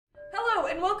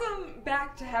and welcome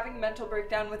back to Having a Mental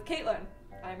Breakdown with Kaitlyn.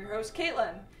 I'm your host,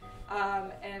 Kaitlyn,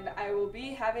 and I will be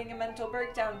having a mental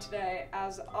breakdown today,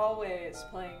 as always,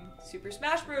 playing Super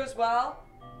Smash Bros. While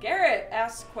Garrett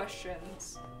asks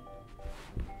questions.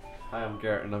 Hi, I'm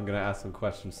Garrett, and I'm going to ask some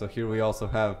questions. So here we also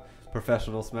have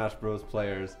professional Smash Bros.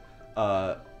 Players,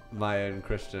 Maya and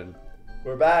Christian.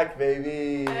 We're back,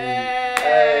 baby! Hey!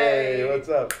 Hey, what's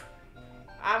up?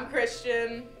 I'm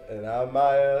Christian. And I'm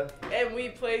Maya. And we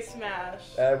play Smash.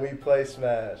 And we play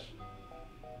Smash.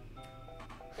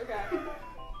 Okay.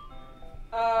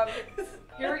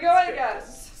 Here we go, I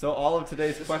guess. So all of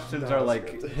today's questions are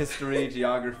like history,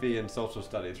 geography, and social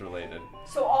studies related.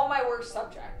 So all my worst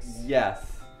subjects.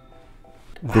 Yes.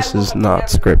 This I will is have to not have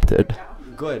a scripted. mental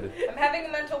breakdown. Good. I'm having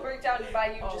a mental breakdown by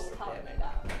you just telling me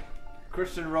that.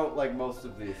 Christian wrote like most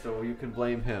of these, so you can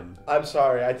blame him. I'm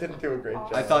sorry, I didn't do a great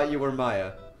job. I thought you were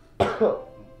Maya.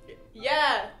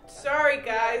 Yeah, sorry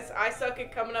guys. I suck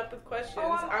at coming up with questions.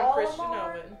 Oh, I'm I'm Christian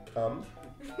Olimar.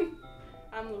 Owen.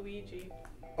 I'm Luigi.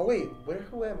 Oh wait,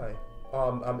 who am I?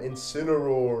 I'm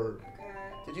Incineroar. Okay.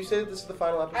 Did you say that this is the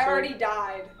final episode? I already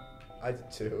died. I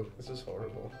did too. This is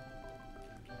horrible.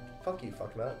 Fuck you,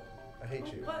 fucknut. I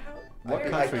hate you. What? What I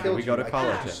country did killed we go to you. college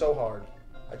I killed you in? so hard.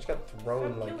 I just got Stop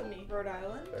thrown like killing me. Rhode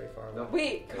Island? very far away. No.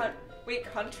 Wait,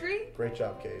 country? Great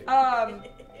job, Kate. Um,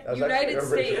 That was United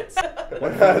actually a States.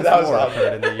 What That famous was war awesome.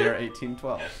 occurred in the year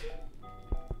 1812?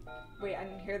 Wait, I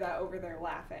didn't hear that over there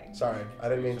laughing. Sorry, I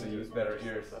didn't mean to use use. better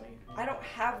ears. I don't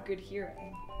have good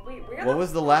hearing. Wait, where What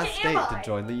was the last fuck am state I? to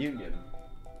join the Union?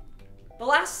 The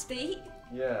last state?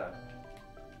 Yeah.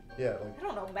 Yeah, like. I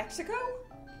don't know, Mexico?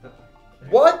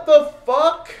 What the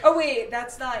fuck? Oh wait,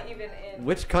 that's not even in.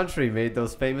 Which country made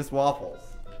those famous waffles?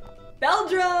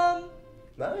 Belgium!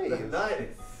 Nice. Nice.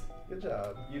 Good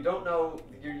job. You don't know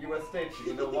your U.S. states, but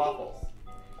you know waffles.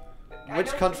 I Which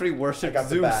don't- country I worshipped got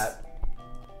the Zeus?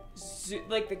 bat.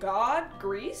 Like the god?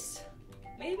 Greece?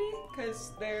 Maybe?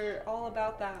 Because they're all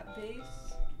about that base.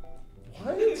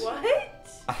 What?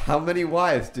 What? How many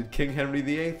wives did King Henry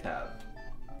VIII have?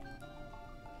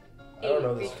 I don't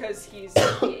know this. Because he's the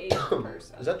 8th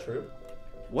person. Is that true?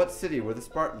 What city were the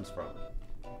Spartans from?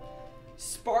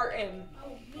 Spartan. Oh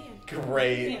man.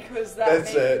 Great. Because that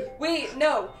That's made- it. Wait,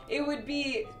 no. It would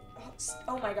be...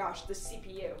 Oh my gosh, the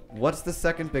CPU. What's the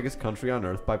second biggest country on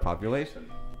Earth by population?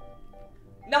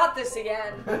 Not this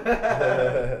again.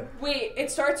 Wait,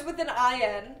 it starts with an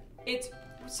IN. It's...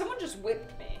 Someone just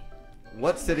whipped me.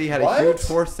 What city had What? a huge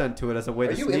force sent to it as a way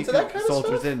Are to you sneak into that kind of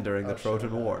soldiers stuff? in during the Oh, Trojan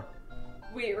shit. War?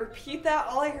 Wait, repeat that?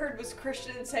 All I heard was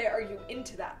Christian say, are you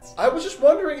into that? I was just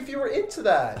wondering if you were into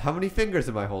that. How many fingers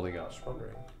am I holding I up? was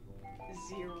wondering.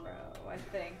 0, I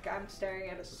think. I'm staring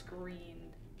at a screen.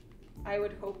 I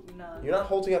would hope none. You're not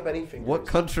holding up any fingers. What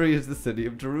country is the city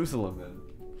of Jerusalem in?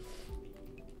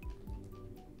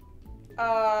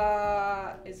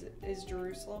 Is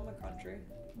Jerusalem a country?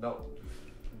 No.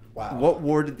 Wow. What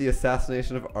war did the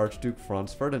assassination of Archduke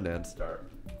Franz Ferdinand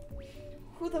start?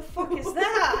 Who the fuck is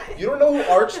that? You don't know who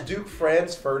Archduke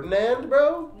Franz Ferdinand,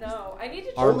 bro? No, I need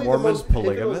to. Are Only Mormons the most pivotal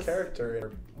polygamous? character in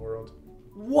our world.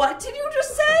 What did you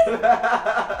just say?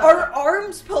 Are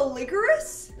arms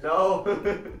polygamous? No.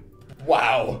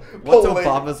 Wow. What's Poly-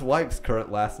 Obama's wife's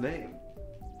current last name?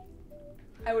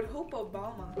 I would hope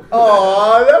Obama.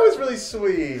 Aw, that was really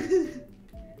sweet.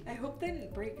 I hope they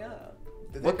didn't break up.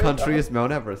 Did they What break country up? is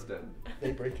Mount Everest in?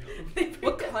 They break up.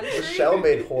 What country? Michelle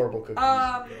made horrible cookies.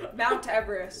 Mount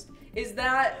Everest. Is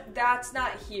that's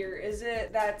not here, is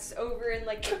it? That's over in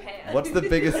like Japan. What's the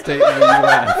biggest state in the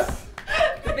U.S.?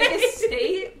 The biggest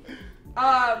state?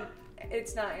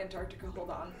 It's not Antarctica. Hold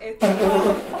on. It's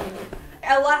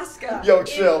Alaska. Yo,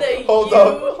 chill. In the Hold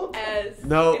up. US.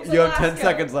 No, It's you have 10 Alaska.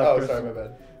 seconds left. Oh, Christian. sorry, my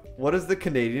bad. What is the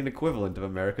Canadian equivalent of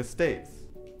America's states?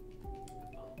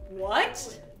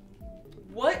 What?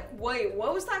 What? Wait,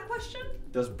 what was that question?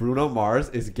 Does Bruno Mars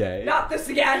is gay? Not this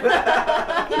again.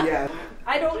 Yeah.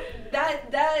 I don't.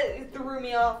 That threw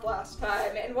me off last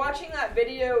time, and watching that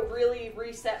video really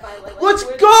reset my language. Let's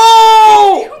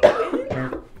go!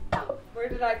 Where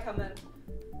did I come in?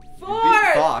 You beat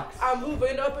Fourth. Fox. I'm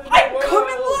moving up in the I world. come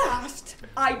in last.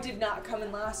 I did not come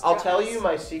in last. I'll guys. tell you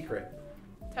my secret.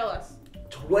 Tell us.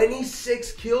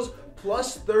 26 kills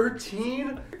plus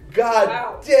 13? God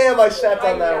Wow. damn, I snapped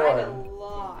on that died one. a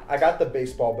lot. I got the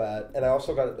baseball bat, and I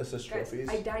also got assist Guys, trophies.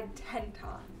 I died 10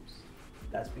 times.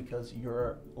 That's because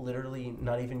you're literally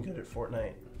not even good at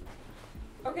Fortnite.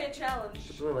 Okay, challenge.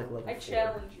 It's only like level I 4.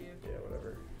 challenge you. Yeah,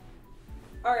 whatever.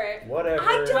 All right. Whatever.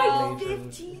 I died Nathan.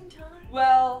 15 times.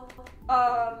 Well,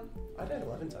 I died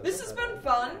 11 times. this has been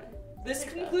fun. This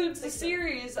concludes the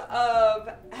series of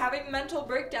Having a Mental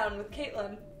Breakdown with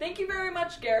Kaitlyn. Thank you very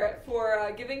much, Garrett,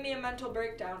 for giving me a mental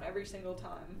breakdown every single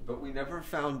time. But we never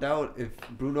found out if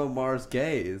Bruno Mars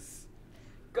gays.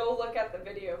 Go look at the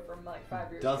video from like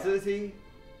 5 years ago. Does he?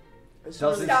 It's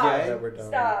Does really it Stop. sad gay? that we're done.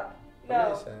 Stop. I'm really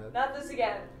No, sad. not this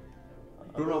again.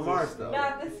 Bruno Mars though.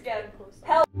 Not this again.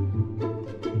 Hell.